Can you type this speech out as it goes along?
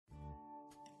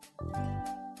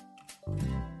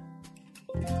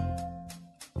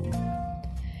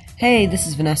Hey, this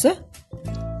is Vanessa.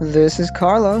 This is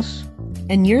Carlos.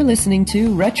 And you're listening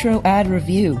to Retro Ad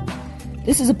Review.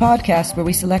 This is a podcast where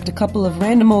we select a couple of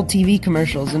random old TV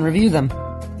commercials and review them.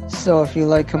 So if you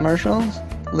like commercials,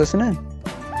 listen in.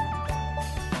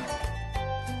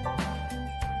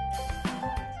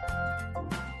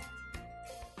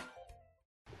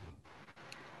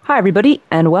 Hi, everybody,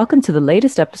 and welcome to the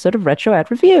latest episode of Retro Ad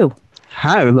Review.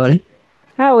 Hi, everybody.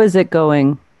 How is it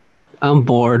going? I'm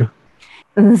bored.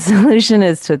 The solution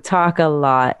is to talk a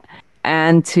lot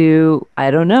and to,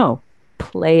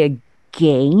 play a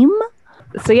game?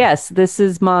 So yes, this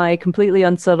is my completely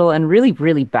unsubtle and really,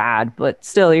 really bad, but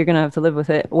still you're going to have to live with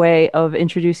it, way of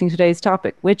introducing today's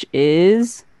topic, which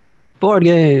is... board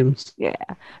games. Yeah.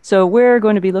 So we're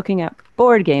going to be looking at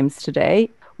board games today,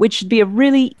 which should be a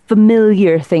really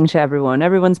familiar thing to everyone.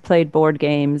 Everyone's played board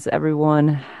games. Everyone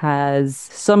has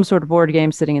some sort of board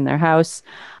game sitting in their house.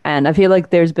 And I feel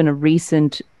like there's been a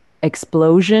recent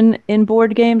explosion in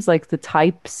board games, like the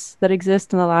types that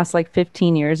exist in the last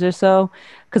 15 years or so.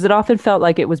 Because it often felt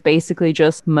like it was basically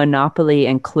just Monopoly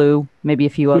and Clue, maybe a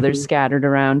few others scattered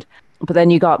around. But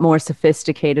then you got more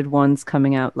sophisticated ones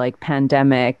coming out like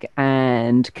Pandemic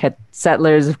and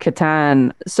Settlers of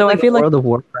Catan. So I feel like World of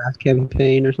Warcraft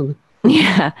campaign or something.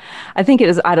 Yeah, I think it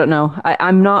is. I don't know.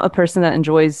 I'm not a person that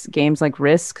enjoys games like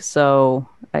Risk, so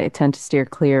I tend to steer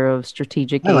clear of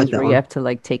strategic games where you have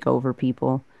to take over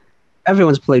people.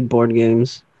 Everyone's played board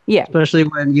games. Yeah. Especially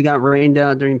when you got rained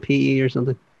out during PE or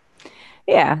something.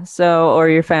 Yeah, so, or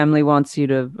your family wants you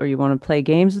to, or you want to play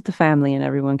games with the family and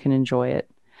everyone can enjoy it.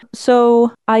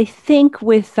 So I think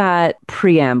with that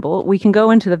preamble, we can go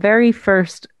into the very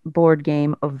first board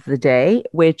game of the day,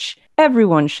 which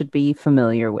everyone should be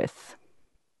familiar with.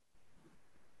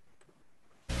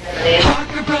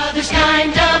 Parker Brothers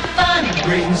kind of fun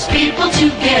brings people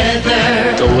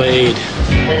together. Delayed.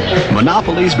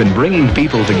 Monopoly's been bringing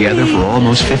people together for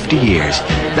almost 50 years.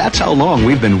 That's how long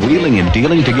we've been wheeling and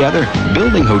dealing together,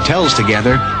 building hotels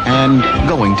together, and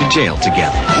going to jail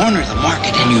together. Corner the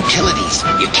market and utilities.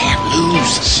 You can't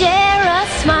lose. Share a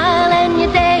smile and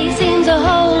your day seems a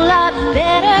whole lot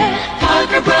better.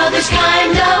 Parker Brothers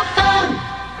kind of fun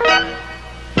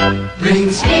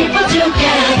brings people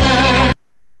together.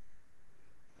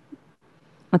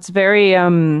 It's very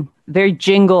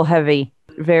jingle heavy,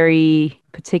 very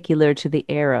particular to the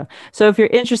era. So if you're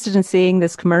interested in seeing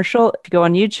this commercial, if you go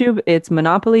on YouTube, it's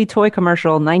Monopoly Toy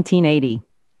Commercial 1980.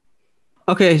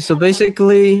 Okay, so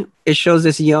basically it shows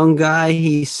this young guy.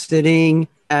 He's sitting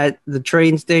at the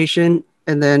train station,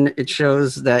 and then it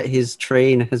shows that his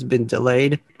train has been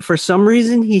delayed. For some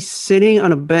reason, he's sitting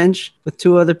on a bench with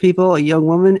two other people, a young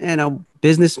woman and a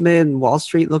businessman, Wall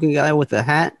Street looking guy with a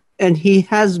hat. And he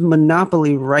has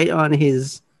Monopoly right on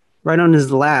his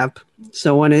lap.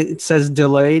 So when it says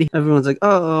delayed, everyone's like,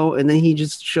 "Uh-oh," and then he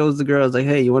just shows the girls like,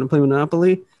 "Hey, you want to play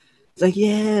Monopoly?" It's like,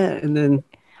 "Yeah," and then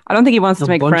I don't think he wants to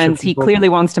make friends. He clearly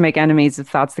wants to make enemies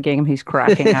if that's the game he's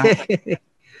cracking at.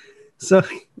 So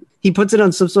he puts it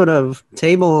on some sort of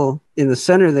table in the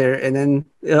center there, and then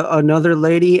another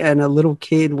lady and a little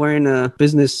kid wearing a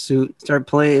business suit start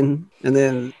playing, and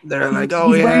then they're like,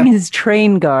 "Oh, he's wearing his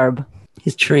train garb."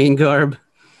 His train garb.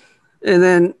 And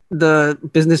then the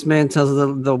businessman tells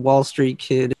the Wall Street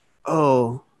kid,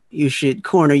 "Oh, you should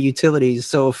corner utilities.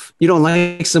 So if you don't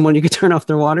like someone, you could turn off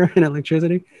their water and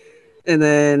electricity." And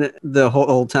then the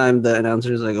whole time the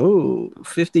announcer is like, "Oh,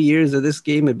 50 years of this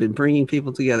game have been bringing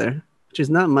people together," which is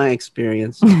not my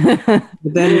experience. But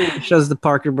then it shows the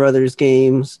Parker Brothers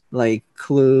games like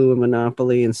Clue and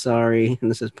Monopoly and Sorry.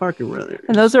 And this is Parker Brothers.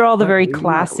 And those are all the very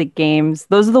classic games.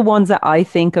 Those are the ones that I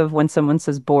think of when someone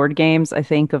says board games. I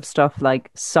think of stuff like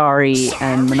Sorry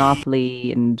and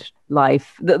Monopoly and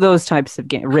Life. Those types of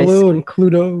games. Risk. Clue and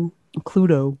Cluedo.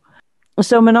 Cluedo.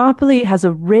 So Monopoly has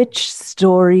a rich,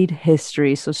 storied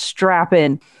history. So strap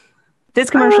in. This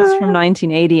commercial is from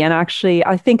 1980, and actually,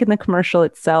 I think in the commercial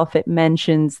itself, it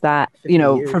mentions that,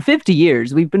 for 50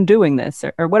 years, we've been doing this,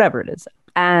 or whatever it is.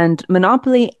 And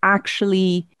Monopoly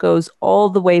actually goes all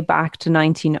the way back to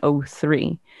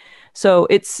 1903. So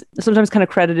it's sometimes kind of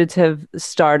credited to have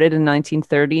started in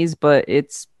 1930s, but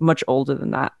it's much older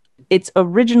than that. Its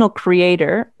original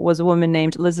creator was a woman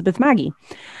named Elizabeth Magie.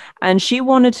 And she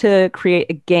wanted to create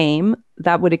a game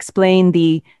that would explain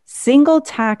the single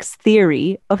tax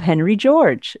theory of Henry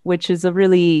George, which is a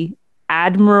really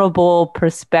admirable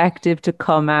perspective to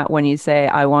come at when you say,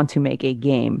 I want to make a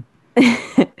game.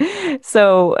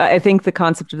 So I think the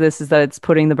concept of this is that it's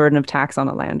putting the burden of tax on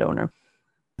a landowner.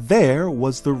 There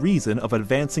was the reason of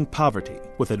advancing poverty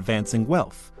with advancing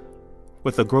wealth.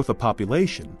 With the growth of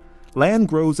population, Land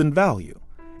grows in value,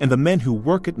 and the men who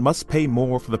work it must pay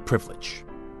more for the privilege.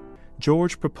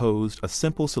 George proposed a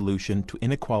simple solution to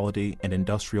inequality and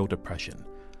industrial depression: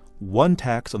 one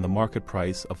tax on the market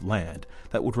price of land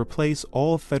that would replace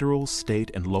all federal,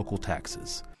 state, and local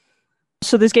taxes.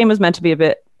 So this game was meant to be a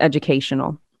bit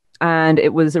educational, and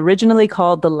it was originally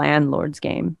called the Landlord's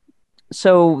Game.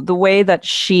 So the way that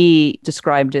she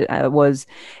described it was,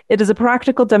 it is a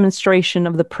practical demonstration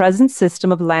of the present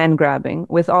system of land grabbing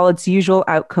with all its usual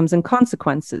outcomes and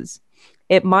consequences.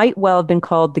 It might well have been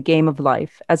called the game of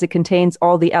life, as it contains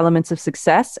all the elements of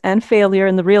success and failure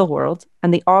in the real world,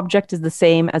 and the object is the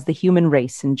same as the human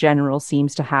race in general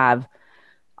seems to have,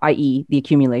 i.e., the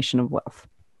accumulation of wealth.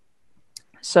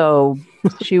 So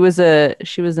she was an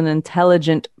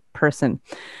intelligent person,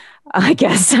 I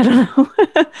guess. I don't know.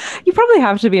 You probably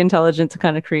have to be intelligent to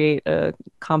kind of create a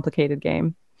complicated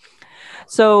game.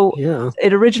 So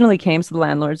It originally came, so the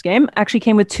Landlord's Game actually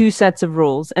came with two sets of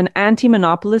rules: an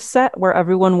anti-monopolist set where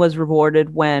everyone was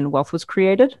rewarded when wealth was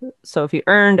created. So if you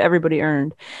earned, everybody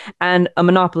earned. And a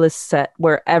monopolist set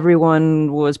where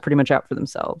everyone was pretty much out for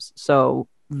themselves. So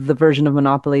the version of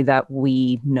Monopoly that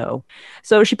we know.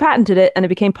 So she patented it, and it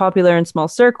became popular in small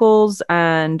circles,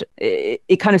 and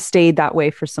it kind of stayed that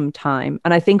way for some time.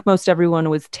 And I think most everyone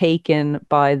was taken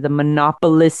by the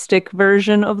monopolistic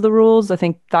version of the rules. I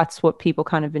think that's what people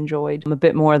kind of enjoyed a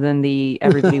bit more than the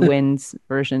everybody wins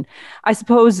version. I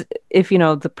suppose if,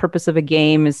 the purpose of a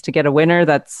game is to get a winner,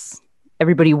 that's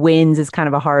everybody wins is kind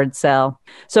of a hard sell.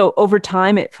 So over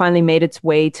time, it finally made its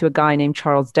way to a guy named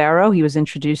Charles Darrow. He was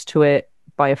introduced to it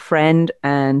by a friend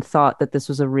and thought that this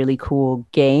was a really cool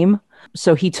game.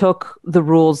 So he took the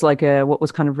rules like what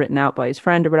was kind of written out by his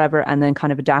friend or whatever, and then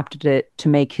kind of adapted it to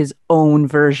make his own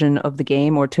version of the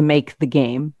game, or to make the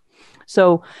game.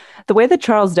 So the way that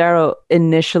Charles Darrow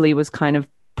initially was kind of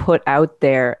put out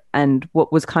there, and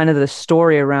what was kind of the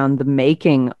story around the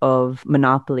making of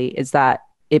Monopoly, is that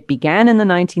it began in the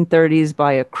 1930s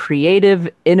by a creative,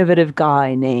 innovative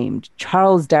guy named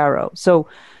Charles Darrow. So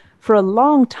for a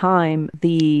long time,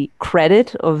 the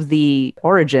credit of the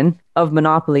origin of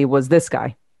Monopoly was this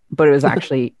guy, but it was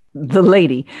actually the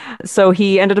lady. So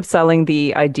he ended up selling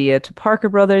the idea to Parker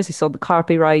Brothers. He sold the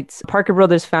copyrights. Parker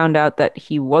Brothers found out that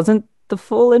he wasn't the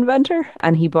full inventor,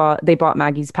 and they bought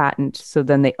Maggie's patent. So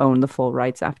then they owned the full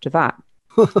rights after that.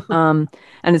 And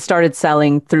it started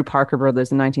selling through Parker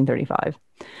Brothers in 1935.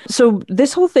 So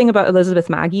this whole thing about Elizabeth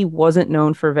Magie wasn't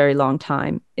known for a very long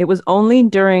time. It was only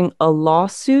during a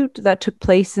lawsuit that took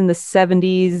place in the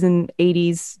 70s and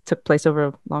 80s, took place over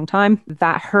a long time,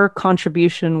 that her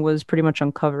contribution was pretty much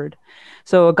uncovered.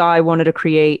 So a guy wanted to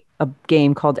create a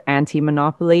game called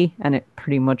Anti-Monopoly, and it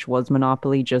pretty much was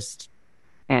Monopoly, just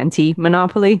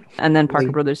anti-Monopoly. And then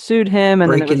Parker Brothers sued him,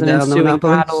 and then it was an ensuing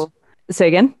battle. Say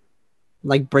again?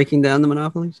 Like breaking down the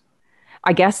monopolies?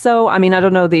 I guess so. I mean, I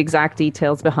don't know the exact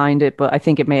details behind it, but I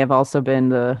think it may have also been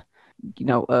the,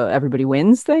 everybody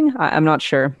wins thing. I'm not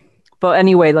sure. But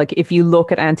anyway, like if you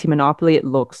look at anti-monopoly, it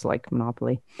looks like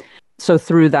Monopoly. So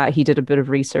through that, he did a bit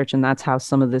of research, and that's how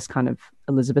some of this kind of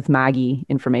Elizabeth Magie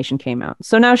information came out.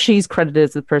 So now she's credited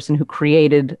as the person who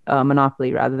created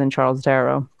Monopoly rather than Charles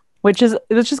Darrow, which is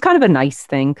just kind of a nice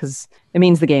thing, because it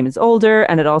means the game is older,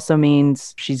 and it also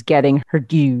means she's getting her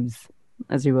dues,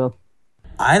 as you will.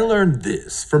 I learned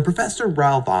this from Professor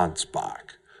Ralph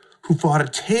Ansbach, who fought a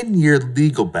 10-year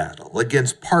legal battle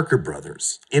against Parker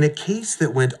Brothers in a case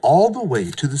that went all the way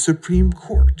to the Supreme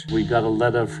Court. We got a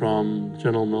letter from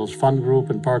General Mills Fund Group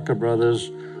and Parker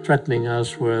Brothers threatening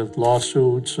us with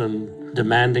lawsuits and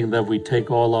demanding that we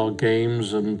take all our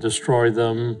games and destroy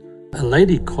them. A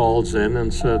lady calls in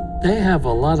and said, they have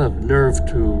a lot of nerve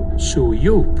to sue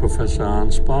you, Professor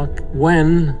Ansbach,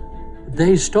 when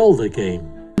they stole the game.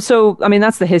 So, I mean,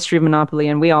 that's the history of Monopoly,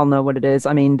 and we all know what it is.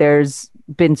 I mean, there's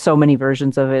been so many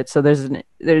versions of it. So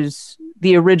there's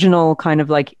the original kind of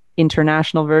like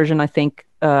international version, I think,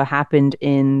 happened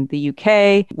in the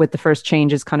UK, with the first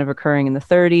changes kind of occurring in the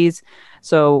 30s.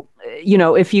 So,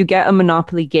 if you get a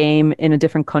Monopoly game in a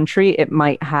different country, it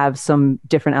might have some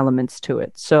different elements to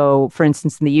it. So, for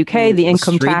instance, in the UK, the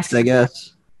income tax, I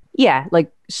guess. Yeah,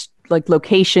 like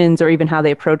locations, or even how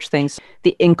they approach things.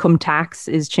 The income tax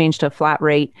is changed to a flat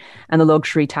rate, and the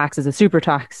luxury tax is a super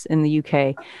tax in the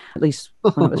UK, at least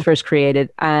when it was first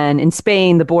created. And in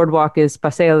Spain, the boardwalk is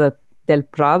Paseo del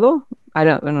Prado. I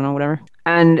don't know, whatever.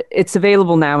 And it's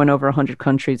available now in over 100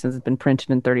 countries, and it's been printed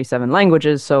in 37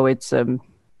 languages. So it's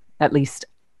at least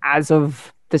as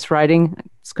of this writing,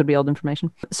 this could be old information.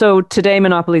 So today,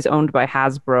 Monopoly is owned by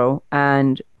Hasbro,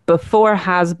 and before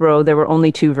Hasbro, there were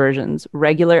only two versions,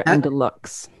 regular and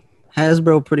deluxe.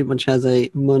 Hasbro pretty much has a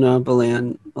monopoly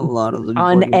on a lot of the board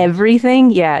On games.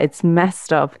 everything? Yeah, it's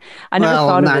messed up. I never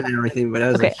thought not of it. everything, but it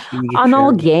has Okay, a huge on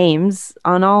all share. games,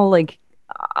 on all like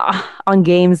on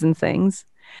games and things.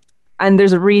 And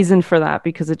there's a reason for that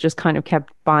because it just kind of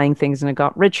kept buying things and it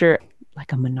got richer,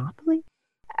 like a monopoly.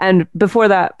 And before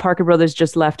that, Parker Brothers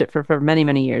just left it for many,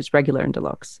 many years, regular and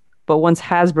deluxe. But once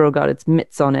Hasbro got its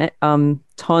mitts on it,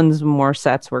 tons more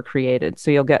sets were created.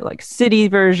 So you'll get like city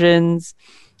versions.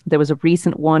 There was a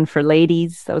recent one for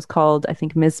ladies that was called, I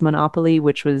think, Miss Monopoly,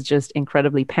 which was just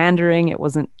incredibly pandering. It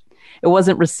wasn't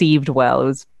received well. It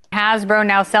was Hasbro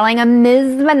now selling a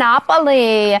Ms.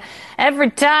 Monopoly.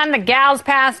 Every time the gals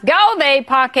pass go, they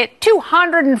pocket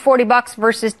 $240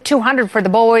 versus $200 for the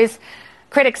boys.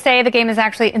 Critics say the game is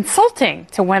actually insulting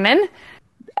to women.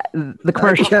 The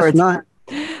commercial for it's not.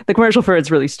 The commercial for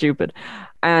it's really stupid,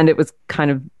 and it was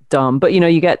kind of dumb. But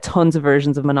you get tons of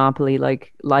versions of Monopoly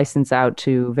like licensed out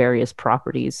to various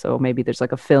properties. So maybe there's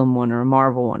like a film one or a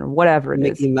Marvel one or whatever it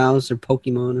is. Mickey Mouse or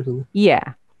Pokemon or something.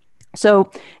 Yeah.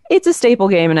 So it's a staple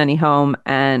game in any home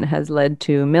and has led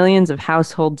to millions of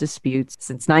household disputes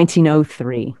since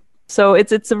 1903. So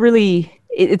it's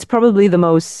probably the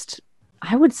most,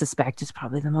 I would suspect it's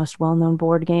probably the most well-known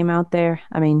board game out there.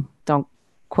 I mean, don't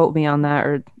quote me on that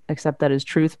or accept that as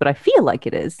truth, but I feel like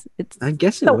it is. I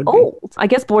guess so it would old. be. I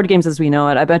guess board games as we know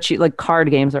it, I bet you like card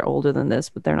games are older than this,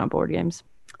 but they're not board games.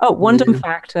 Oh, one dumb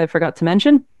fact I forgot to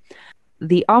mention.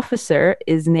 The officer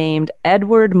is named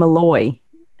Edward Malloy.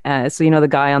 So the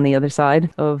guy on the other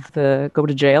side of the go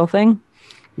to jail thing.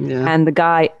 Yeah. And the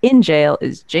guy in jail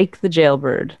is Jake the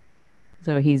Jailbird.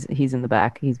 So he's in the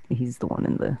back. He's the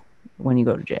one when you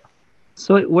go to jail.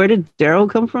 So where did Darrow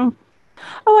come from?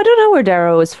 Oh, I don't know where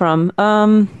Darrow is from.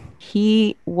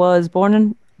 He was born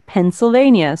in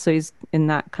Pennsylvania, so he's in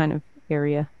that kind of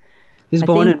area. He's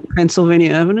born in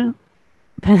Pennsylvania Avenue?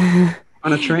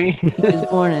 On a train? He was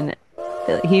born in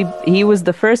He was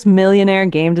the first millionaire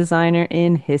game designer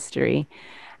in history.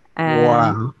 And,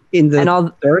 wow. In the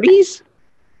 30s?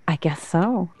 I guess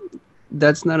so.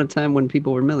 That's not a time when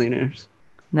people were millionaires.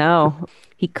 No.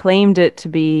 He claimed it to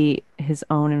be his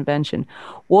own invention.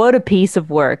 What a piece of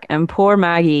work. And poor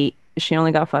Maggie, she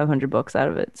only got $500 out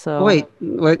of it. So wait,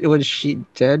 was she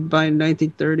dead by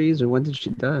 1930s or when did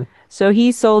she die? So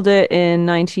he sold it in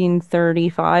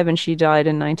 1935 and she died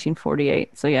in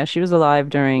 1948. So yeah, she was alive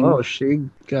during... Oh, she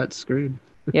got screwed.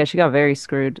 Yeah, she got very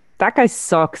screwed. That guy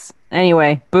sucks.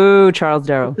 Anyway, boo Charles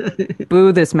Darrow.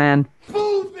 Boo this man.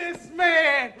 Boo this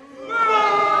man!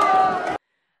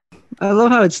 I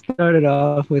love how it started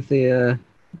off with the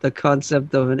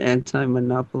concept of an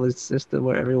anti-monopolist system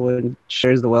where everyone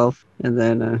shares the wealth, and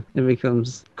then it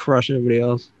becomes crush everybody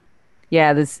else.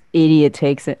 Yeah, this idiot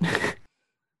takes it.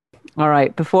 All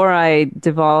right, before I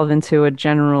devolve into a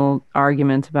general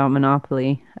argument about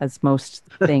Monopoly, as most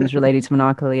things related to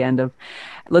Monopoly end up,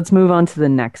 let's move on to the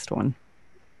next one.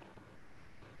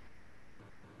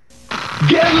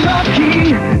 Get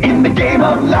lucky in the game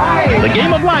of life. The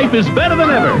game of life is better than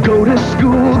ever. Go to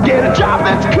school, get a job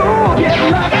that's cool. Get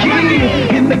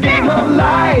lucky in the game of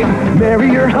life.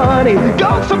 Marry your honey,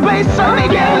 go someplace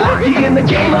sunny. Get lucky in the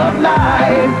game of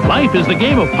life. Life is the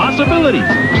game of possibilities.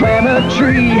 Plant a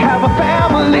tree, have a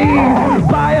family.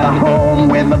 Buy a home,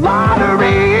 win the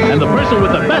lottery. And the person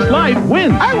with the best life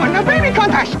wins. I won a baby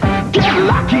contest. Get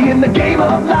lucky in the game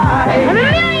of life. I'm a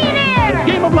millionaire.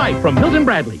 Game of Life from Milton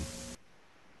Bradley.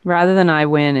 Rather than I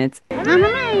win, it's...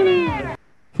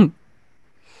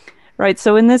 Right,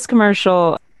 so in this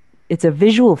commercial, it's a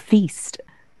visual feast.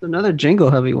 Another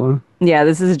jingle-heavy one. Yeah,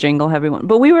 this is a jingle-heavy one.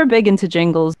 But we were big into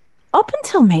jingles up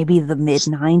until maybe the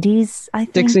mid-90s, I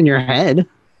think. Sticks in your head.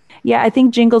 Yeah, I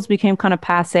think jingles became kind of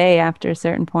passé after a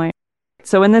certain point.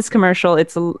 So in this commercial,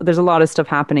 there's a lot of stuff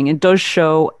happening. It does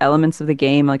show elements of the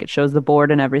game, like it shows the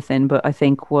board and everything. But I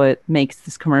think what makes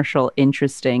this commercial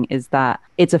interesting is that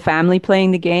it's a family playing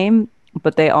the game,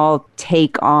 but they all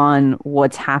take on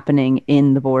what's happening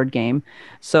in the board game.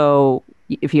 So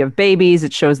if you have babies,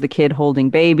 it shows the kid holding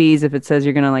babies. If it says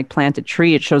you're going to like plant a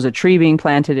tree, it shows a tree being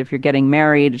planted. If you're getting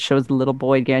married, it shows the little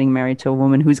boy getting married to a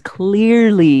woman who's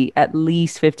clearly at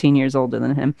least 15 years older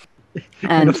than him.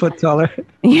 And a foot taller.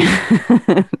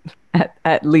 Yeah,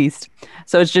 at least.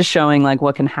 So it's just showing like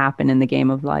what can happen in the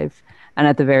game of life. And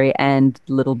at the very end,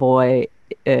 little boy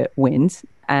wins,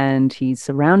 and he's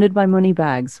surrounded by money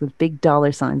bags with big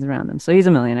dollar signs around him. So he's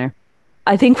a millionaire.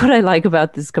 I think what I like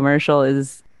about this commercial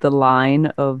is the line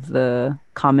of the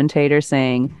commentator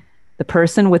saying, "The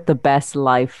person with the best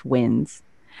life wins."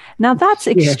 Now that's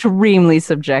extremely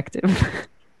subjective.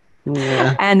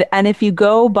 Yeah. And if you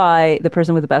go by the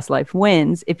person with the best life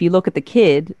wins, if you look at the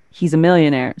kid, he's a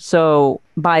millionaire. So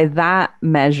by that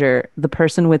measure, the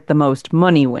person with the most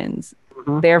money wins.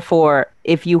 Therefore,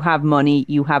 if you have money,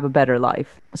 you have a better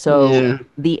life. So Yeah.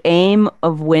 the aim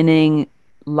of winning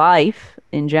life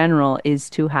in general is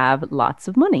to have lots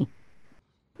of money.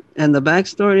 And the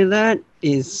backstory of that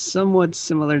is somewhat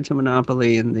similar to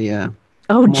Monopoly in the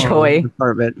Oh, moral joy.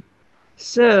 department.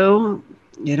 So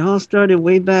it all started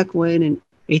way back when in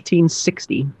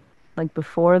 1860. Like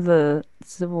before the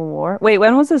Civil War. Wait,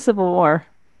 when was the Civil War?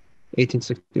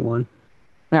 1861.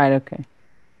 Right, okay.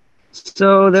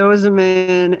 So there was a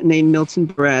man named Milton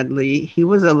Bradley. He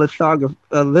was a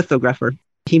lithographer.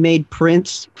 He made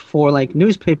prints for like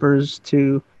newspapers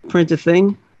to print a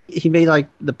thing. He made like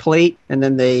the plate and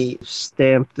then they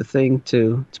stamped the thing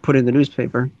to put in the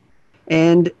newspaper.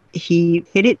 And he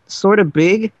hit it sort of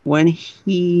big when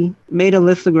he made a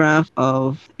lithograph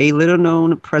of a little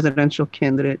known presidential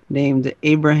candidate named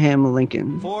Abraham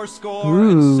Lincoln.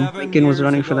 Lincoln was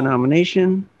running for the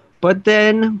nomination. But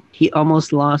then he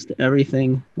almost lost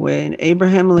everything when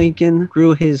Abraham Lincoln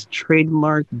grew his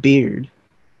trademark beard.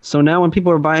 So now when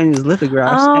people are buying his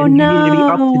lithographs and you need to be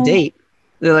up to date,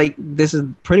 they're like, this is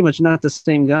pretty much not the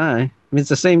same guy. I mean, it's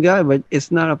the same guy, but it's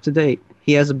not up to date.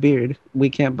 He has a beard. We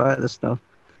can't buy this stuff.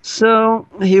 So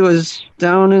he was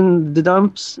down in the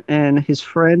dumps and his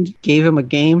friend gave him a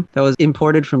game that was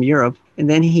imported from Europe. And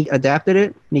then he adapted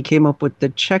it and he came up with the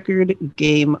checkered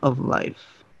game of life.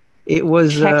 It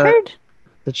was checkered?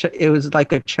 It was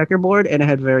like a checkerboard and it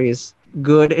had various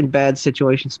good and bad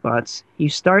situation spots. You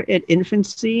start at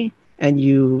infancy and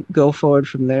you go forward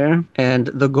from there. And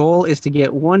the goal is to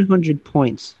get 100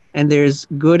 points. And there's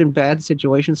good and bad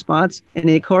situation spots. And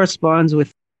it corresponds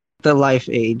with the life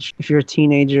age. If you're a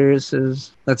teenager, it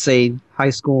says, let's say, high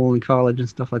school and college and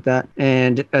stuff like that.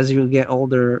 And as you get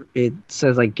older, it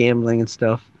says like gambling and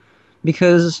stuff.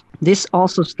 Because this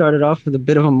also started off with a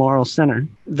bit of a moral center.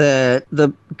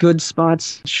 The good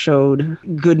spots showed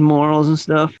good morals and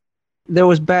stuff. There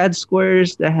was bad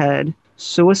squares that had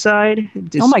suicide,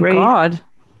 disgrace, Oh my God.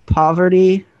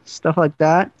 poverty, stuff like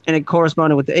that. And it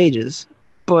corresponded with the ages.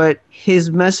 But his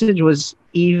message was,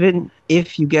 even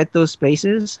if you get those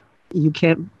spaces, you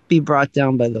can't be brought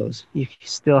down by those. You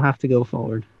still have to go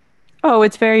forward. Oh,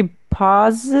 it's very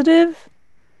positive?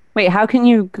 Wait, how can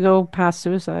you go past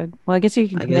suicide? Well, I guess you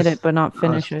can commit it, but not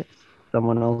finish it.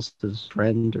 Someone else's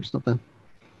friend or something.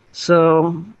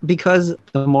 So, because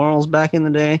the morals back in the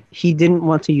day, he didn't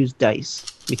want to use dice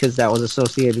because that was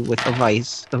associated with a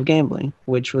vice of gambling,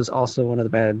 which was also one of the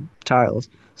bad tiles.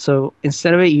 So,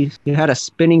 instead of it, you had a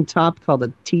spinning top called a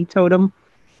teetotum.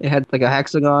 It had like a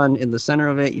hexagon in the center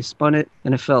of it. You spun it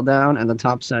and it fell down, and the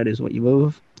top side is what you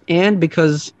move. And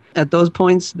because at those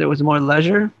points there was more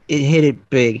leisure, it hit it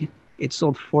big. It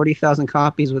sold 40,000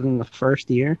 copies within the first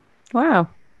year. Wow.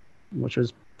 Which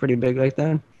was pretty big back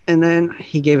then. And then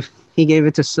he gave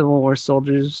it to Civil War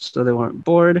soldiers so they weren't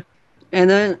bored. And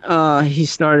then he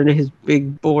started his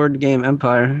big board game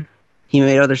empire. He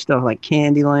made other stuff like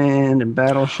Candyland and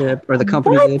Battleship, or the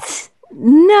company did.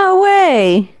 No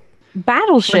way.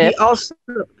 Battleship. But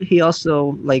he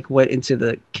also like went into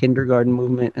the kindergarten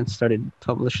movement and started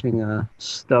publishing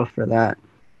stuff for that.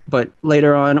 But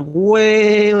later on,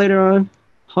 way later on,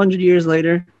 100 years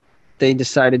later, they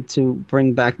decided to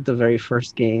bring back the very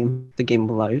first game, the Game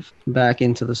of Life, back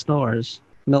into the stores.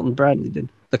 Milton Bradley did.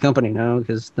 The company now,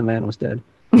 because the man was dead.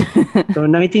 So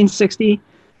in 1960,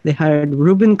 they hired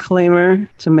Reuben Klamer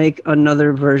to make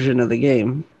another version of the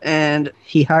game. And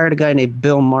he hired a guy named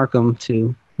Bill Markham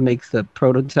to make the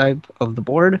prototype of the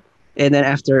board. And then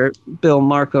after Bill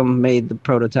Markham made the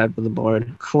prototype of the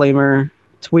board, Klamer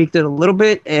tweaked it a little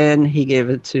bit and he gave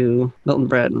it to Milton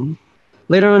Bradley.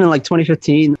 Later on in like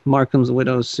 2015, Markham's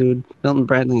widow sued Milton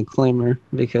Bradley and Klamer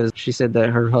because she said that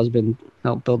her husband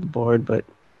helped build the board, but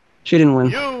she didn't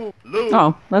win.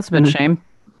 Oh, that's been a shame.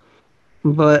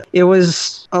 But it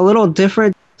was a little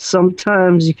different.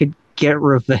 Sometimes you could get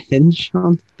revenge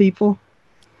on people.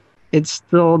 It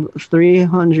sold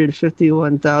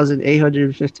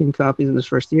 351,815 copies in this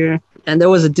first year. And there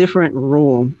was a different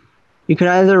rule. You could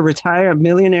either retire at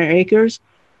Millionaire Acres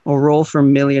or roll for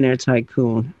Millionaire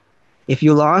Tycoon. If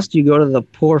you lost, you go to the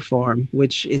poor farm,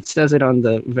 which it says it on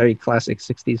the very classic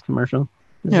 60s commercial.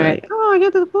 It's Right. like, oh, I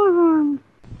got to the poor farm.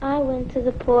 I went to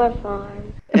the poor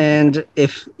farm. And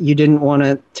if you didn't want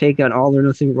to take an all or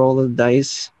nothing roll of the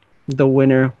dice, the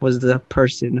winner was the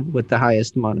person with the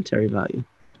highest monetary value.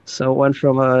 So it went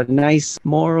from a nice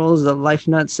morals of life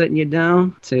not setting you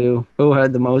down to who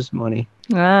had the most money.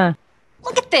 Ah.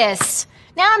 Look at this.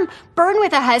 Now I'm burdened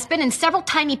with a husband and several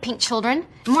tiny pink children.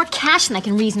 More cash than I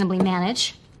can reasonably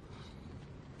manage.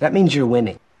 That means you're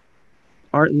winning.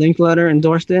 Art Linkletter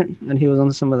endorsed it, and he was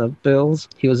on some of the bills.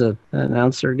 He was an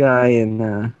announcer guy in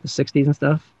the 60s and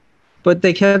stuff. But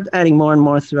they kept adding more and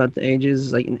more throughout the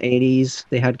ages. Like in the 80s,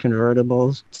 they had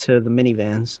convertibles to the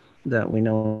minivans that we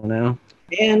know now.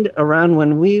 And around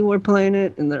when we were playing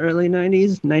it in the early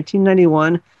 90s,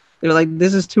 1991, they were like,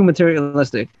 this is too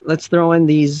materialistic. Let's throw in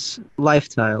these life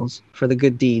tiles for the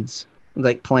good deeds.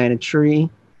 Like plant a tree.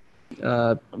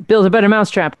 Build a better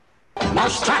mousetrap.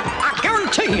 Mousetrap, I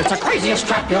guarantee it's the craziest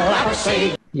trap you'll ever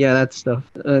see. Yeah, that stuff.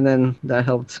 And then that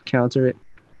helped counter it.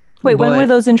 Wait, when were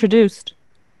those introduced?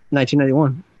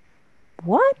 1991.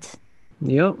 What?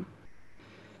 Yep.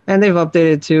 And they've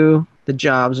updated too. The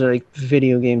jobs are like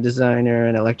video game designer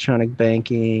and electronic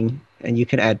banking. And you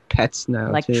can add pets now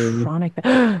too. Electronic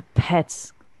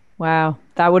pets. Wow.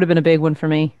 That would have been a big one for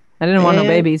me. I didn't want no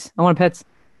babies. I wanted pets.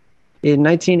 In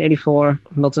 1984,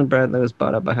 Milton Bradley was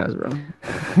bought up by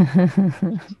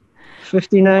Hasbro.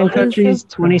 59 countries,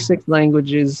 26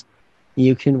 languages.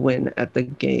 You can win at the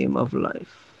game of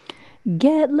life.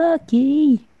 Get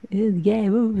lucky. It's the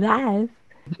game of life.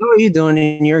 How are you doing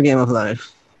in your game of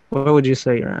life? What would you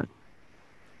say you're at?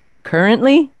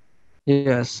 Currently?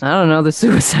 Yes. I don't know, the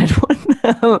suicide one.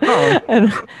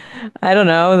 I don't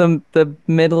know, the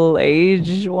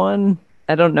middle-aged one.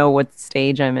 I don't know what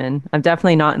stage I'm in. I'm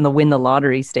definitely not in the win the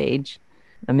lottery stage.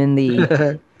 I'm in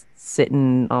the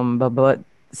sitting on my butt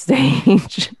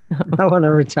stage. I want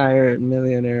to retire at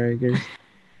Millionaire Acres.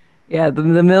 Yeah,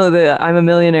 the I'm a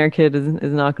millionaire kid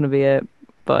is not going to be it.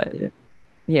 But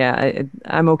yeah,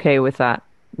 I'm okay with that,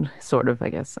 sort of, I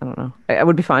guess. I don't know. I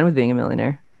would be fine with being a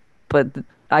millionaire. But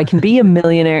I can be a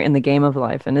millionaire in the game of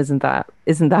life, and isn't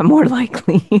that more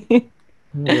likely?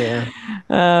 Yeah.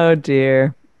 Oh,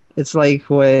 dear. It's like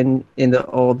when in the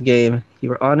old game, you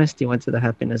were honest, you went to the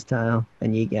happiness tile,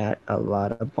 and you got a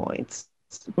lot of points.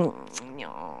 All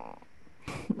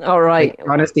right. Like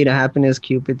honesty to happiness,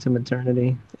 Cupid to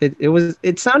maternity.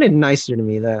 It sounded nicer to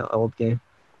me, that old game.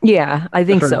 Yeah, I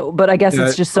think so. But I guess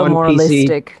it's just so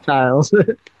moralistic. Tiles.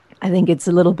 I think it's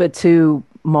a little bit too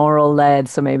moral led,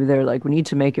 so maybe they're like, we need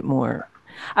to make it more.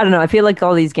 I don't know. I feel like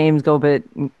all these games go a bit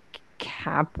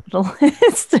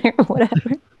capitalist or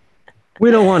whatever. We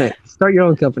don't want it. Start your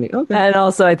own company. Okay. And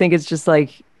also, I think it's just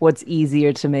like what's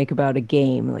easier to make about a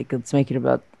game. Like, let's make it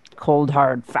about cold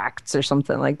hard facts or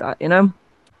something like that. You know,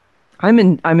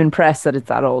 I'm impressed that it's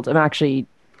that old. I'm actually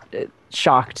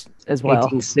shocked as well.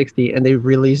 1860, and they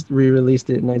re-released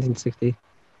it in 1960.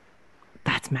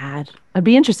 That's mad. I'd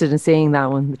be interested in seeing that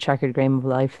one, the Checkered Game of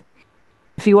Life.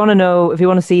 If you want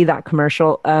to see that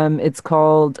commercial, it's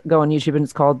called, go on YouTube, and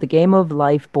it's called The Game of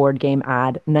Life Board Game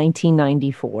Ad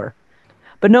 1994.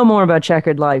 But no more about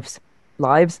Checkered Lives.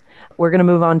 We're going to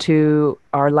move on to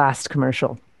our last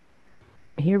commercial.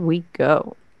 Here we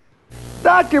go.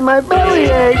 Doctor, my belly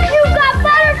aches. You got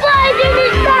butterflies in your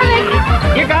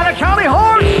stomach. You got a Charlie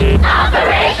horse.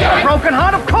 Operation. A broken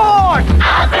heart, of course.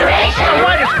 Operation.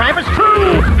 Arthritis cramp is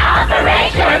true.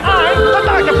 Operation. And I'm the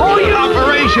doctor for you.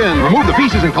 Operation. Remove the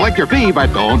pieces and collect your fee,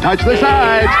 but don't touch the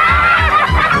sides.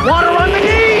 Water on the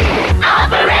knee.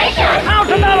 Operation.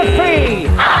 Counterbalance fee.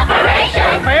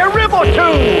 Operation. Pay a rib or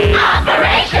two.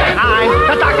 Operation. I'm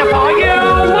the doctor for you.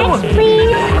 Next,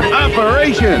 please.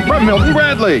 Operation from Milton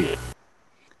Bradley.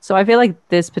 So I feel like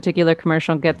this particular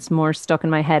commercial gets more stuck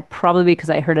in my head, probably because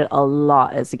I heard it a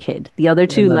lot as a kid. The other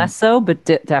two less so, but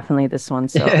definitely this one.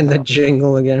 So. And the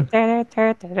jingle again.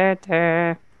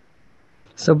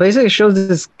 So basically it shows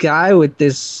this guy with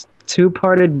this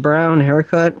two-parted brown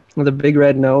haircut with a big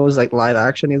red nose, like live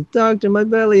action. He's, Doctor, my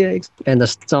belly aches. And the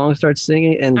song starts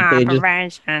singing, and they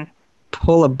just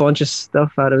pull a bunch of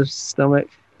stuff out of his stomach.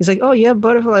 He's like, oh, you have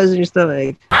butterflies in your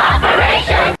stomach.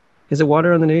 Operation. Is it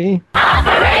water on the knee?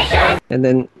 Operation. And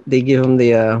then they give him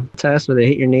the test where they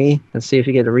hit your knee and see if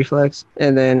you get a reflex.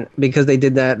 And then because they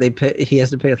did that, he has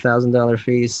to pay $1,000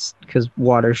 fees because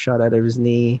water shot out of his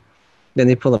knee. Then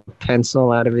they pull a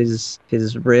pencil out of his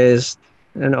wrist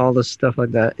and all this stuff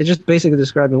like that. It's just basically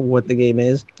describing what the game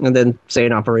is and then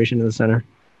saying operation in the center.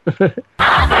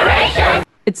 Operation.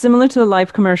 It's similar to the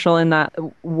Life commercial in that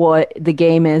what the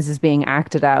game is being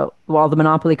acted out, while the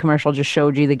Monopoly commercial just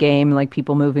showed you the game, like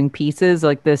people moving pieces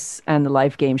like this, and the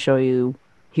Life game show you,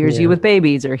 here's you with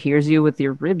babies, or here's you with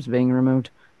your ribs being removed.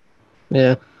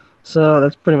 Yeah, so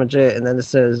that's pretty much it. And then it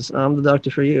says, I'm the doctor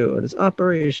for you, and it's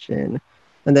operation.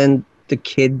 And then the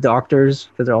kid doctors,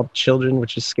 because they're all children,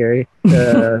 which is scary,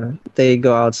 they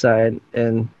go outside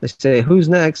and they say, who's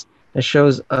next? It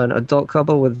shows an adult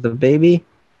couple with the baby.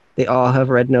 They all have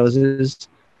red noses,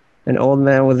 an old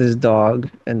man with his dog,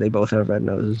 and they both have red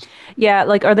noses. Yeah,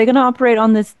 like, are they going to operate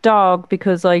on this dog?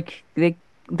 Because, like,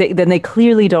 they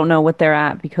clearly don't know what they're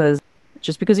at, because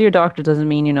just because you're a doctor doesn't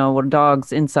mean you know what a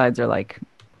dog's insides are like.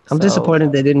 I'm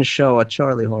disappointed they didn't show a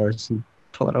Charlie horse and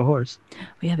pull out a horse.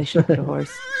 Yeah, they should put a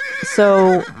horse.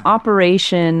 So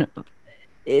Operation,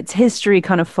 its history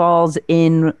kind of falls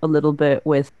in a little bit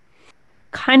with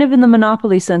kind of in the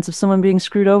Monopoly sense of someone being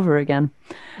screwed over again.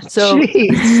 So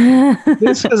Jeez.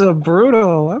 This was a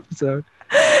brutal episode.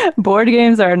 Board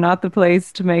games are not the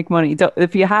place to make money.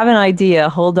 If you have an idea,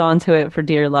 hold on to it for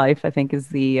dear life, I think is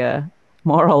the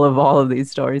moral of all of these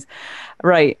stories.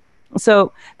 Right.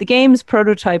 So the game's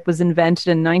prototype was invented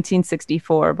in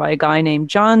 1964 by a guy named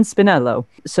John Spinello.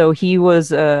 So he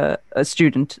was a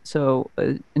student, so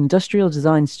an industrial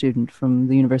design student from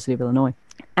the University of Illinois.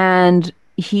 And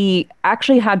he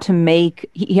actually had to make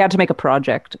a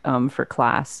project for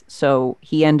class. So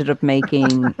he ended up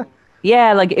making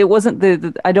yeah, like it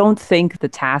wasn't I don't think the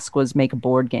task was make a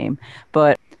board game,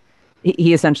 but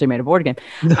he essentially made a board game.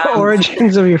 The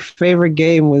origins of your favorite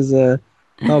game was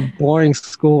boring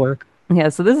schoolwork. Yeah,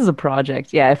 so this is a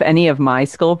project. Yeah, if any of my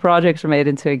school projects were made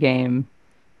into a game,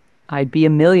 I'd be a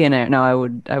millionaire. No,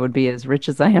 I would be as rich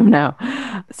as I am now.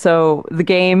 So the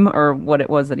game, or what it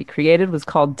was that he created, was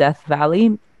called Death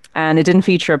Valley. And it didn't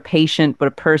feature a patient, but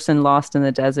a person lost in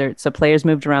the desert. So players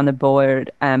moved around the board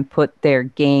and put their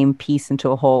game piece into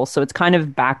a hole. So it's kind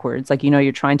of backwards. Like, you know,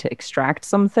 you're trying to extract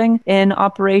something in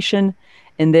Operation.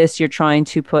 In this, you're trying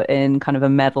to put in kind of a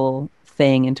metal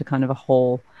thing into kind of a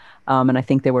hole. And I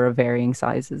think they were of varying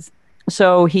sizes.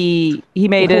 So he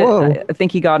made it. I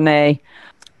think he got an A.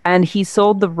 And he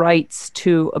sold the rights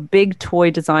to a big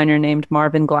toy designer named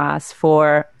Marvin Glass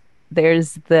for,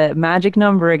 there's the magic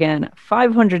number again,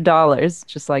 $500,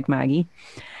 just like Maggie.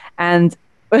 And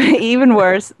even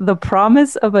worse, the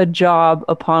promise of a job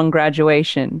upon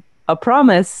graduation, a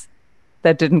promise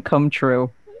that didn't come true.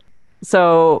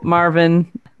 So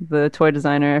Marvin, the toy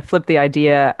designer, flipped the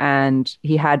idea, and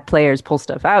he had players pull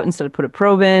stuff out instead of put a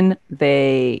probe in.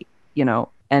 They,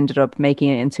 ended up making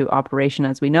it into Operation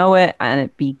as we know it, and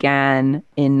it began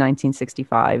in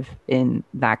 1965 in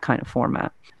that kind of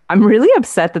format. I'm really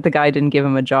upset that the guy didn't give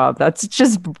him a job. That's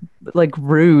just like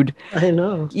rude. I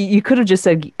know. You could have just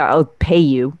said, I'll pay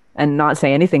you, and not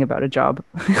say anything about a job.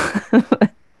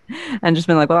 And just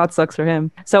been like, well, that sucks for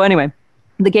him. So anyway,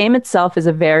 the game itself is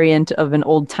a variant of an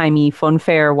old-timey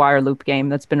funfair wire loop game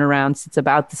that's been around since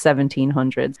about the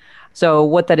 1700s. So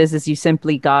what that is you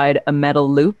simply guide a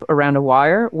metal loop around a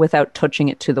wire without touching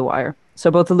it to the wire. So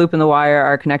both the loop and the wire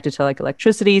are connected to like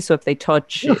electricity. So if they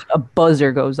touch, a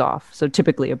buzzer goes off. So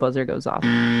typically a buzzer goes off,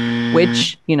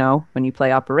 which, when you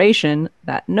play Operation,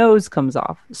 that nose comes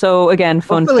off. So again,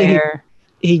 funfair.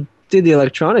 He did the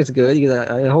electronics good.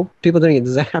 I hope people didn't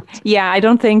get zapped. Yeah, I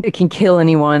don't think it can kill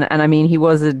anyone. And I mean, he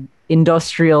was an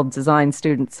industrial design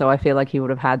student, so I feel like he would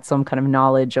have had some kind of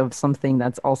knowledge of something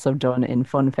that's also done in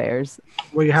fun fairs.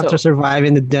 Where you have to survive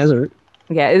in the desert.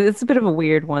 Yeah, it's a bit of a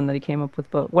weird one that he came up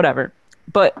with, but whatever.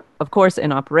 But of course,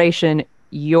 in Operation,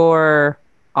 you're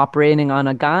operating on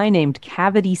a guy named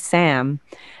Cavity Sam,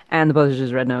 and the buzzer's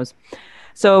his red nose.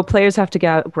 So players have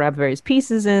to grab various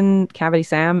pieces in Cavity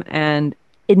Sam, and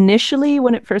initially,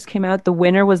 when it first came out, the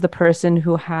winner was the person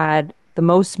who had the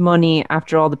most money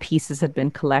after all the pieces had been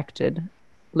collected.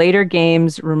 Later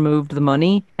games removed the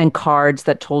money and cards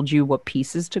that told you what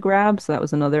pieces to grab, so that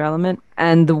was another element.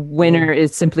 And the winner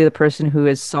is simply the person who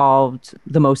has solved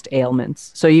the most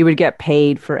ailments. So you would get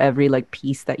paid for every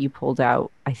piece that you pulled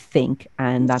out, I think,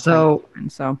 and that's so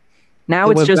now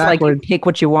it's just like you pick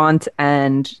what you want,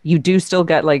 and you do still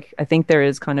get I think there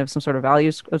is kind of some sort of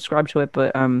value ascribed to it,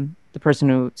 but the person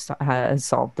who has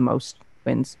solved the most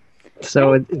wins.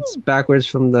 So it's backwards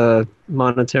from the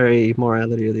monetary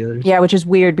morality of the others. Yeah, which is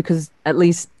weird because at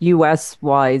least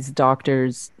US-wise,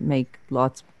 doctors make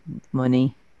lots of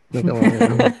money.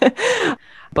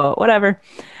 But whatever.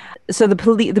 So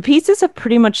the pieces have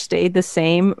pretty much stayed the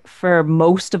same for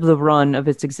most of the run of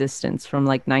its existence from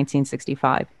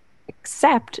 1965.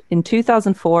 Except in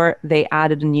 2004, they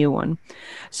added a new one.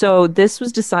 So this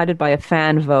was decided by a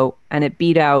fan vote, and it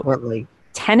beat out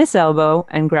Tennis Elbow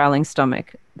and Growling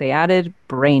Stomach. They added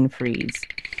Brain Freeze.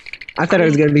 I thought it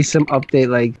was going to be some update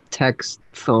like text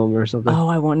foam or something. Oh,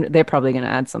 I wonder. They're probably going to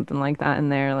add something like that in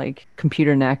there, like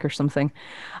computer neck or something.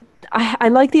 I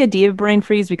like the idea of Brain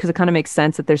Freeze because it kind of makes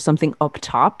sense that there's something up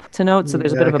top to note. So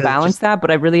there's a bit of a balance to that.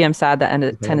 But I really am sad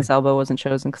that Tennis Elbow wasn't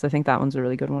chosen because I think that one's a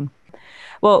really good one.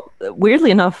 Well,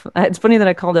 weirdly enough, it's funny that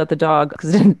I called out the dog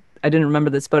because I didn't remember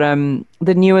this, but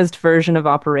the newest version of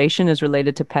Operation is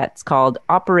related to pets called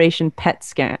Operation Pet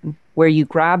Scan. where you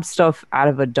grab stuff out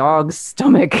of a dog's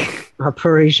stomach.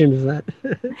 Operation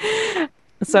Vet.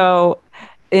 So,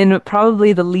 in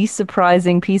probably the least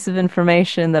surprising piece of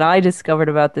information that I discovered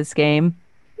about this game,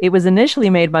 it was initially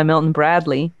made by Milton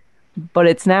Bradley, but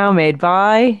it's now made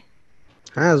by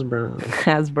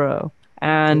Hasbro.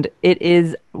 And it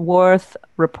is worth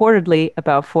reportedly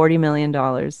about $40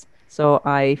 million. So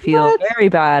I feel very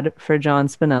bad for John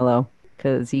Spinello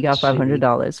because he got $500.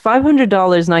 $500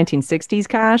 1960s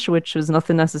cash, which was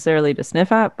nothing necessarily to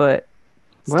sniff at, but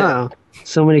still. Wow.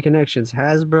 So many connections.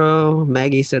 Hasbro,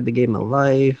 Maggie said the game of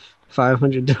life,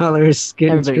 $500.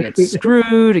 Everybody gets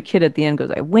screwed. A kid at the end goes,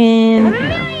 I win.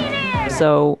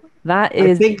 So that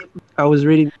is... I think I was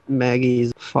reading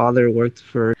Maggie's father worked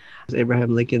for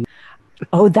Abraham Lincoln.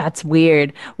 Oh, that's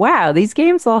weird. Wow, these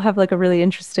games all have like a really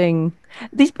interesting...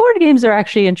 These board games are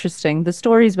actually interesting. The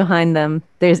stories behind them,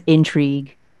 there's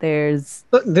intrigue. There's...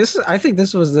 I think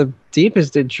this was the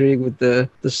deepest intrigue with the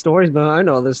stories behind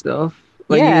all this stuff.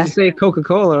 Like you say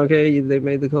Coca-Cola, okay, they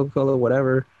made the Coca-Cola,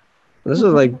 whatever. This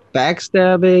was like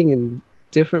backstabbing and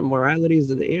different moralities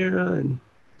of the era. And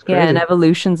and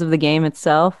evolutions of the game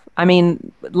itself. I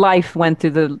mean, life went through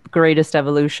the greatest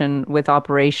evolution with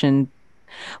Operation...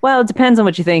 Well, it depends on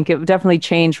what you think. It definitely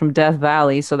changed from Death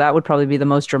Valley, so that would probably be the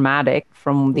most dramatic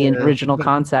from the original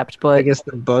concept. But I guess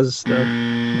the buzz stuff.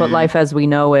 But Life as we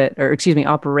know it, or excuse me,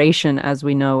 Operation as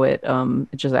we know it,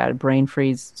 it just added brain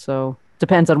freeze. So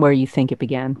depends on where you think it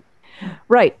began.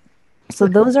 Right. So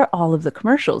those are all of the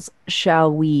commercials.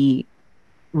 Shall we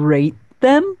rate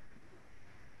them?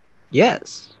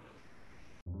 Yes.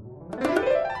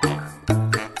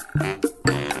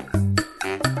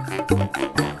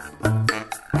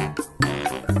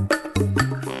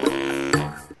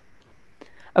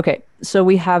 Okay, so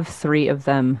we have 3 of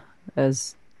them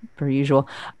as per usual.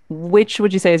 Which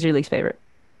would you say is your least favorite?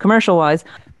 Commercial-wise,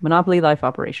 Monopoly, Life,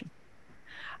 Operation.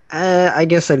 I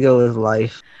guess I'd go with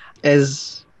Life.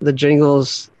 As the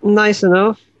jingle's nice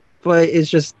enough, but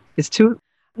it's too,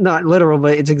 not literal,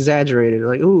 but it's exaggerated.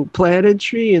 Like, ooh, planted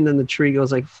tree, and then the tree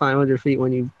goes like 500 feet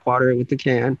when you water it with the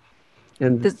can.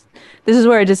 And this is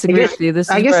where I disagree with you.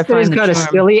 I guess it is kind of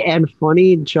silly and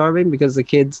funny and charming because the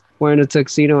kid's wearing a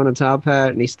tuxedo and a top hat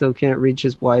and he still can't reach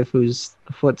his wife who's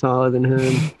a foot taller than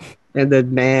him. And the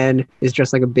man is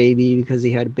dressed like a baby because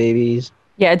he had babies.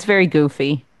 Yeah, it's very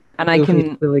goofy.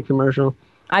 And silly commercial.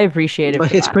 I appreciate it.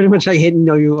 But it's pretty much like hitting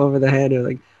you over the head. Or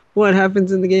like, what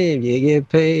happens in the game? You get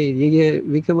paid.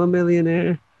 Become a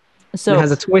millionaire. So it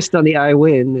has a twist on the I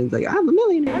win. It's like, I'm a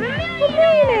millionaire. I'm a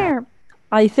millionaire.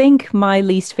 I think my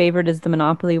least favorite is the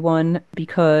Monopoly one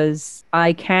because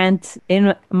I can't,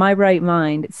 in my right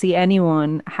mind, see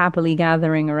anyone happily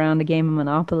gathering around a game of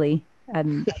Monopoly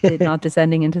and it not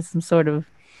descending into some sort of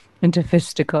into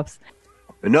fisticuffs.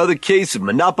 Another case of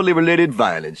Monopoly-related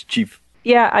violence, Chief.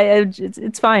 Yeah,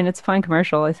 it's fine. It's a fine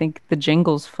commercial. I think the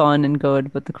jingle's fun and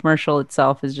good, but the commercial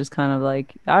itself is just kind of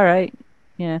like, all right.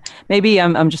 Yeah, maybe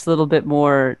I'm just a little bit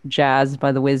more jazzed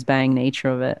by the whiz-bang nature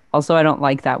of it. Also, I don't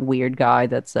like that weird guy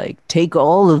that's like, take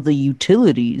all of the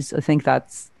utilities. I think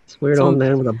that's... It's weird old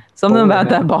man with a... Something about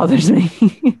that bothers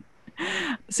me.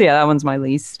 So yeah, that one's my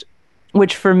least.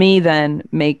 Which for me then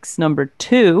makes number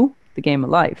 2, The Game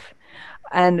of Life.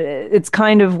 And it's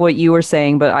kind of what you were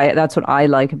saying, but that's what I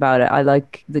like about it. I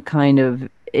like the kind of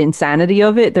insanity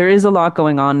of it. There is a lot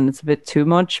going on and it's a bit too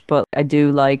much, but I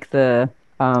do like the...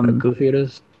 How goofy it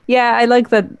is. Yeah, I like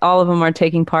that all of them are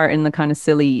taking part in the kind of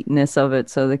silliness of it.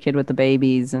 So the kid with the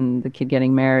babies and the kid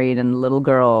getting married and the little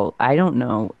girl, I don't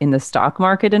know, in the stock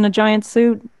market in a giant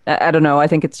suit. I don't know. I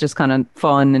think it's just kind of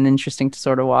fun and interesting to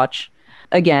sort of watch.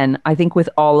 Again, I think with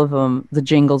all of them, the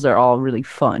jingles are all really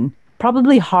fun.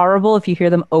 Probably horrible if you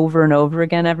hear them over and over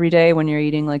again every day when you're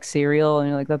eating like cereal and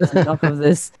you're like, that's enough of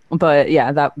this. But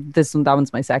yeah, that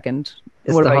one's my second.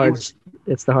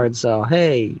 It's the hard sell.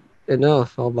 Hey,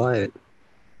 enough, I'll buy it.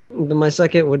 My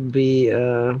second would be,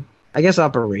 I guess,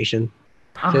 Operation.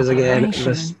 Because again,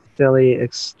 the silly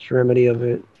extremity of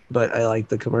it, but I like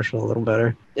the commercial a little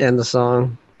better. And the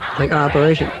song, like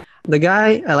Operation. The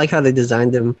guy, I like how they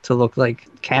designed him to look like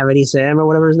Cavity Sam or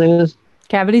whatever his name is.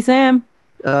 Cavity Sam?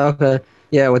 Okay.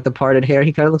 Yeah, with the parted hair.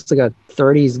 He kind of looks like a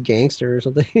 30s gangster or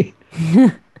something.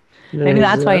 Maybe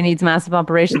that's why he needs massive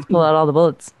operations to pull out all the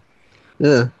bullets.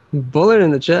 Yeah. Bullet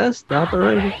in the chest,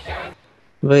 Operation.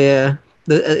 But yeah,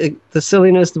 the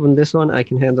silliness in this one I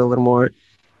can handle a little more.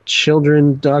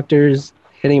 Children, doctors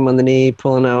hitting him on the knee,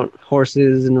 pulling out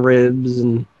horses and ribs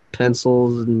and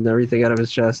pencils and everything out of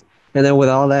his chest. And then with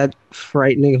all that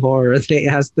frightening horror, they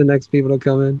ask the next people to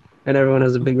come in. And everyone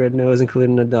has a big red nose,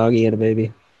 including a doggy and a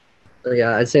baby. So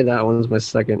yeah, I'd say that one's my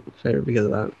second favorite because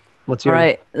of that. What's All your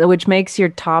right, which makes your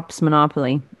tops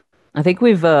Monopoly? I think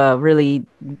we've really.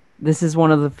 This is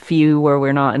one of the few where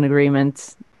we're not in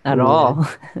agreement at Yeah. all.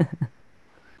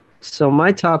 So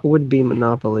my top would be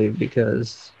Monopoly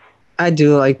because I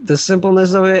do like the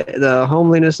simpleness of it, the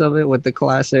homeliness of it with the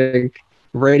classic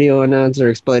radio announcer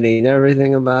explaining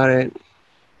everything about it.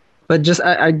 But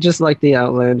I just like the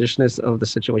outlandishness of the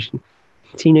situation.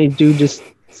 Teenage dude just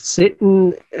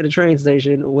sitting at a train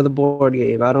station with a board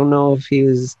game. I don't know if he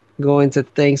was going to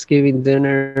Thanksgiving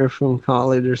dinner from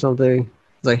college or something.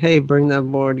 It's like, hey, bring that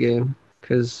board game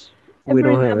because we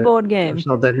don't Bring have that it. board game.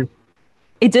 So then,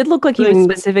 It did look like he was Bring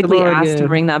the specifically board asked to game.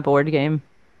 bring that board game.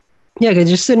 yeah, because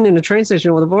you're sitting in a train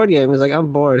station with a board game. He's like,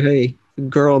 I'm bored. Hey,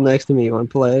 girl next to me, you want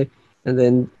to play? And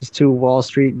then these two Wall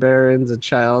Street barons, a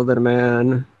child and a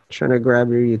man, trying to grab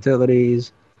your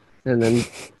utilities. And then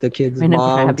the kid's Trying to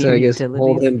mom grab to, your I guess, hold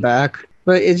utilities. him back.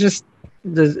 But it's just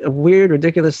there's a weird,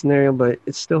 ridiculous scenario, but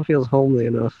it still feels homely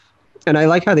enough. And I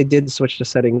like how they did switch the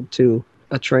setting to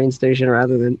a train station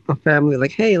rather than a family.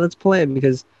 Like, hey, let's play it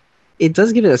because it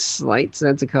does give it a slight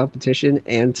sense of competition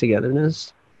and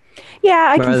togetherness. Yeah,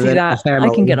 I can Rather see than a that. I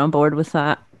family. can get on board with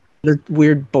that. The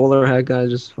weird bowler hat guy is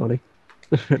just funny.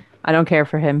 I don't care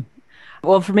for him.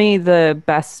 Well, for me, the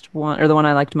best one, or the one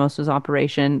I liked most, was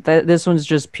Operation. This one's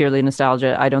just purely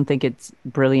nostalgia. I don't think it's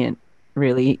brilliant,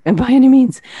 really, by any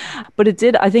means. But it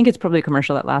did. I think it's probably a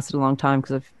commercial that lasted a long time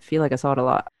because I feel like I saw it a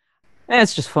lot. And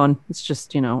it's just fun. It's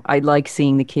just, I like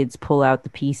seeing the kids pull out the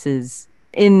pieces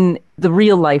in the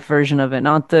real life version of it,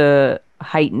 not the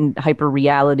heightened hyper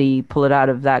reality, pull it out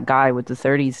of that guy with the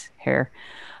 30s hair.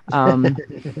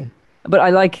 But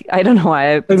I don't know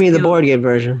why. I mean, the board game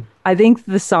version. I think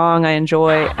the song I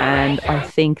enjoy, and I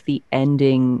think the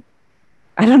ending.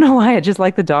 I don't know why. I just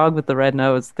like the dog with the red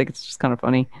nose. I think it's just kind of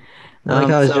funny. I like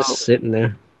how it's just sitting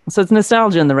there. So it's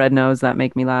nostalgia and the red nose that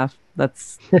make me laugh. I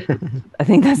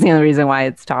think that's the only reason why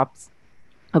it's tops.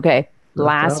 Okay,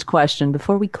 last question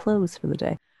before we close for the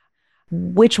day.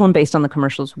 Which one, based on the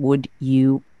commercials, would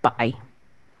you buy?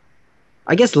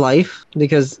 I guess Life,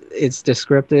 because it's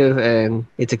descriptive and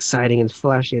it's exciting and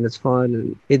flashy and it's fun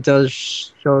and it does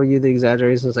show you the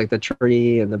exaggerations like the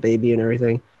tree and the baby and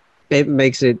everything. It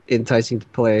makes it enticing to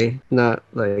play, not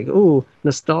like, ooh,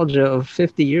 nostalgia of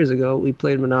 50 years ago we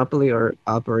played Monopoly or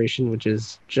Operation, which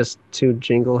is just too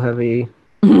jingle heavy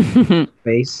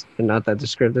bass and not that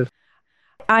descriptive.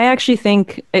 I actually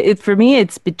think for me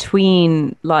it's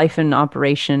between Life and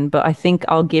Operation, but I think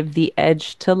I'll give the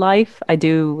edge to Life. I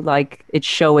do like it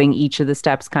showing each of the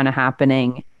steps kind of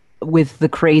happening with the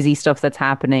crazy stuff that's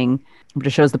happening. But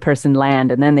it shows the person land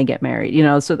and then they get married,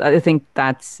 so I think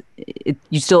that's it.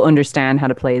 You still understand how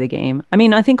to play the game. I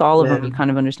mean, I think all of them you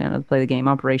kind of understand how to play the game.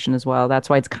 Operation as well. That's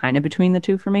why it's kind of between the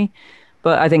two for me.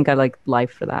 But I think I like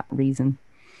Life for that reason.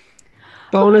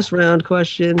 Bonus round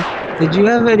question. Did you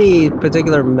have any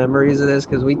particular memories of this?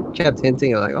 Because we kept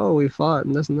hinting at like, oh, we fought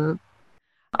and this and that.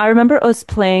 I remember us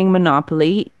playing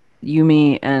Monopoly, you,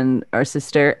 me, and our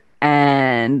sister,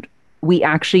 and we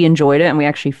actually enjoyed it and we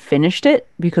actually finished it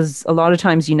because a lot of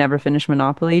times you never finish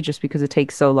Monopoly just because it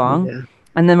takes so long. Yeah.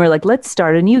 And then we're like, let's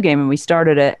start a new game. And we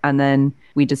started it. And then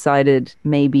we decided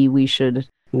maybe we should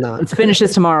let's finish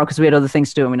this tomorrow because we had other things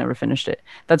to do and we never finished it.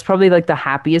 That's probably like the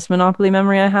happiest Monopoly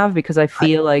memory I have because I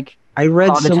feel like I read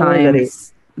all the somewhere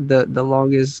times, that the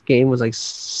longest game was like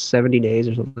 70 days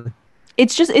or something.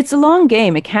 it's a long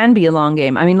game. It can be a long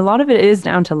game. I mean, a lot of it is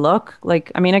down to luck.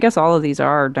 Like, I mean, I guess all of these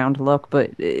are down to luck,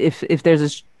 but if there's a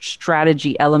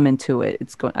strategy element to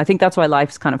it, I think that's why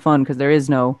Life's kind of fun because there is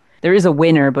a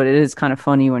winner, but it is kind of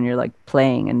funny when you're like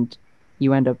playing and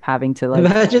you end up having to like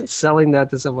Imagine selling that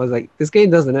to someone like, this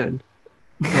game doesn't end.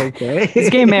 Okay. this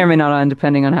game may or may not end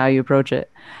depending on how you approach it.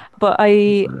 But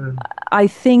I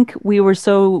think we were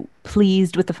so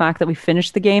pleased with the fact that we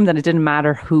finished the game that it didn't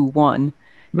matter who won.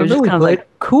 It was just kind of like,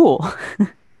 cool.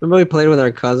 Remember we played with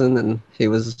our cousin and he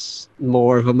was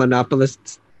more of a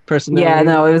monopolist personality? Yeah,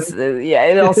 no, it was,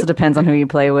 it also depends on who you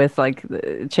play with. Like,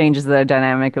 it changes the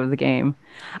dynamic of the game.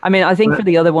 I mean, I think for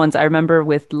the other ones, I remember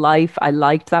with Life, I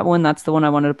liked that one. That's the one I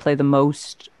wanted to play the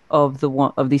most of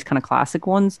these kind of classic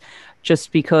ones,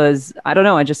 just because, I don't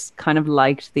know, I just kind of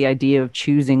liked the idea of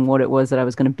choosing what it was that I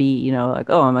was going to be, like,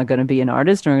 oh, am I going to be an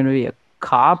artist or am I going to be a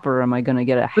cop or am I going to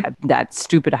get that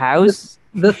stupid house?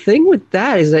 The thing with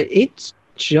that is that it's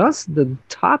just the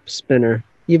top spinner.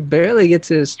 You barely get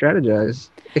to strategize.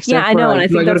 Yeah, I know, and I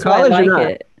think that's why I like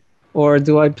it. Or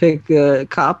do I pick a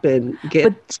cop and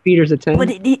get speeders at 10?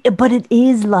 But it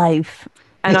is Life.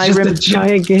 And it's just a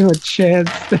giant game of chance.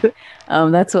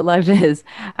 That's what Life is.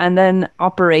 And then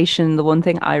Operation, the one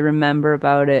thing I remember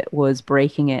about it was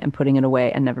breaking it and putting it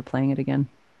away and never playing it again.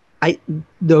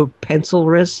 The pencil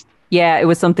wrist. Yeah, it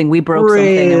was something we broke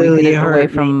something and we hid Really it away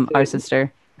hurt from me, our dude.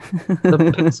 sister.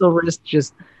 The pencil wrist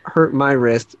just hurt my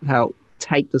wrist. How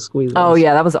tight the squeeze was. Oh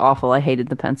yeah, that was awful. I hated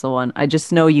the pencil one. I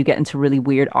just know you get into really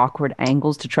weird, awkward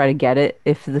angles to try to get it.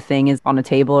 If the thing is on a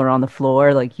table or on the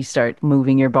floor, like you start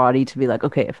moving your body to be like,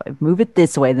 okay, if I move it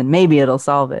this way, then maybe it'll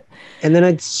solve it. And then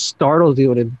it startles you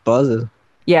when it buzzes.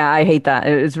 Yeah, I hate that.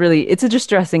 It's a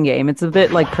distressing game. It's a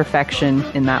bit like Perfection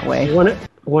in that way.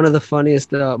 One of the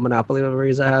funniest Monopoly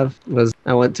memories I have was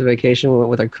I went to vacation. We went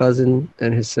with our cousin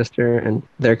and his sister and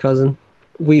their cousin.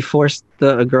 We forced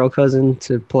a girl cousin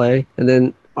to play, and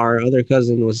then our other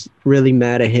cousin was really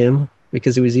mad at him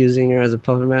because he was using her as a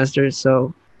puppet master.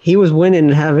 So he was winning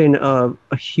and having a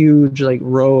huge like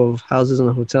row of houses in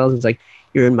the hotels. It's like,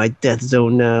 you're in my death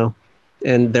zone now.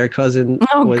 And their cousin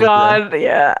Oh God,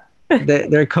 yeah.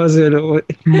 Their cousin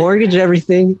mortgaged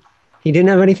everything. He didn't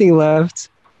have anything left.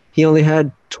 He only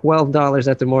had $12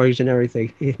 at the mortgage and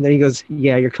everything. And then he goes,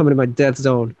 yeah, you're coming to my death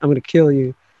zone. I'm going to kill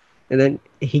you. And then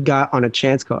he got on a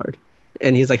chance card.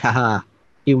 And he's like, haha,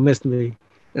 you missed me.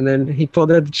 And then he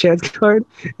pulled out the chance card.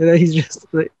 And then he's just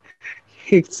like,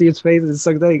 you can see his face and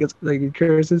sucked out. He goes, like, he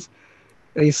curses.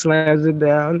 And he slams it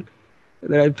down.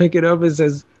 And then I pick it up and it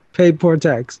says, pay poor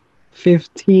tax.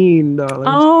 $15.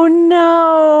 Oh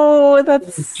no,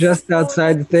 that's just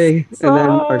outside the thing. And then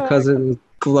our cousin was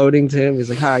gloating to him. He's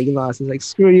like, "Hi, you lost." He's like,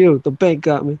 "Screw you! The bank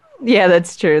got me." Yeah,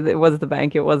 that's true. It was the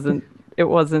bank. It wasn't. It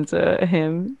wasn't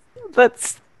him.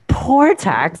 That's poor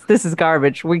tax. This is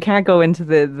garbage. We can't go into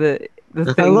the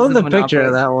things I love the of picture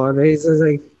of Monopoly. that one. He's just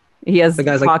like, he has the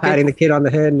guy's like pockets. patting the kid on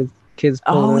the head, and his kid's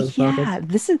pulling out his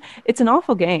pockets. It's an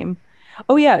awful game.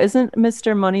 Oh yeah, isn't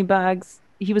Mr. Moneybags?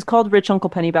 He was called Rich Uncle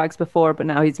Pennybags before, but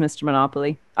now he's Mr.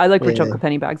 Monopoly. I like Rich Yeah. Uncle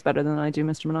Pennybags better than I do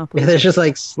Mr. Monopoly. Yeah, there's just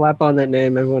like slap on that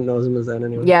name. Everyone knows him as that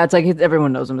anyway. Yeah, it's like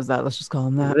everyone knows him as that. Let's just call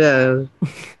him that. Yeah.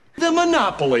 The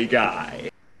Monopoly guy.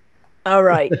 All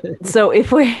right. So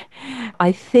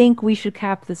I think we should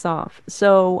cap this off.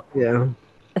 So Yeah.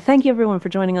 thank you everyone for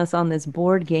joining us on this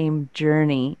board game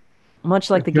journey. Much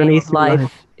like the game Journey of through life,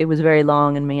 life. it was very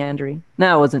long and meandering.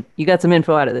 No, it wasn't. You got some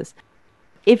info out of this.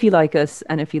 If you like us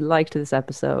and if you liked this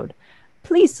episode,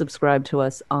 please subscribe to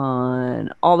us on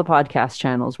all the podcast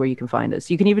channels where you can find us.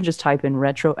 You can even just type in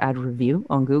Retro Ad Review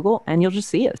on Google and you'll just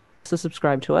see us. So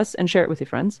subscribe to us and share it with your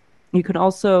friends. You can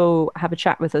also have a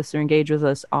chat with us or engage with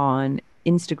us on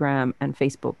Instagram and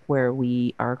Facebook, where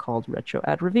we are called Retro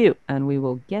Ad Review, and we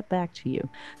will get back to you.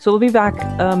 So we'll be back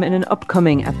in an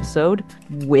upcoming episode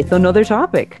with another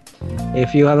topic.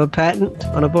 If you have a patent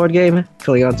on a board game,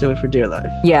 cling on to it for dear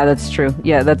life. Yeah, that's true.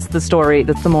 Yeah, that's the story.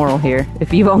 That's the moral here.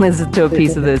 If you've only listened to a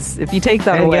piece of this, if you take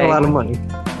that And away, get a lot of money.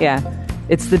 Yeah,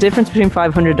 it's the difference between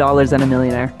 $500 and a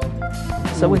millionaire.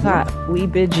 So with that, we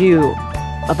bid you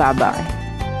a bye-bye.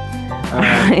 All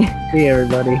right. See you,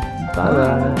 everybody.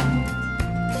 Bye.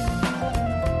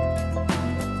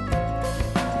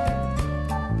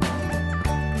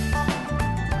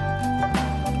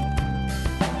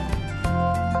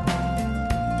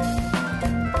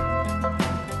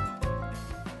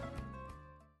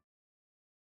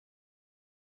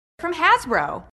 From Hasbro.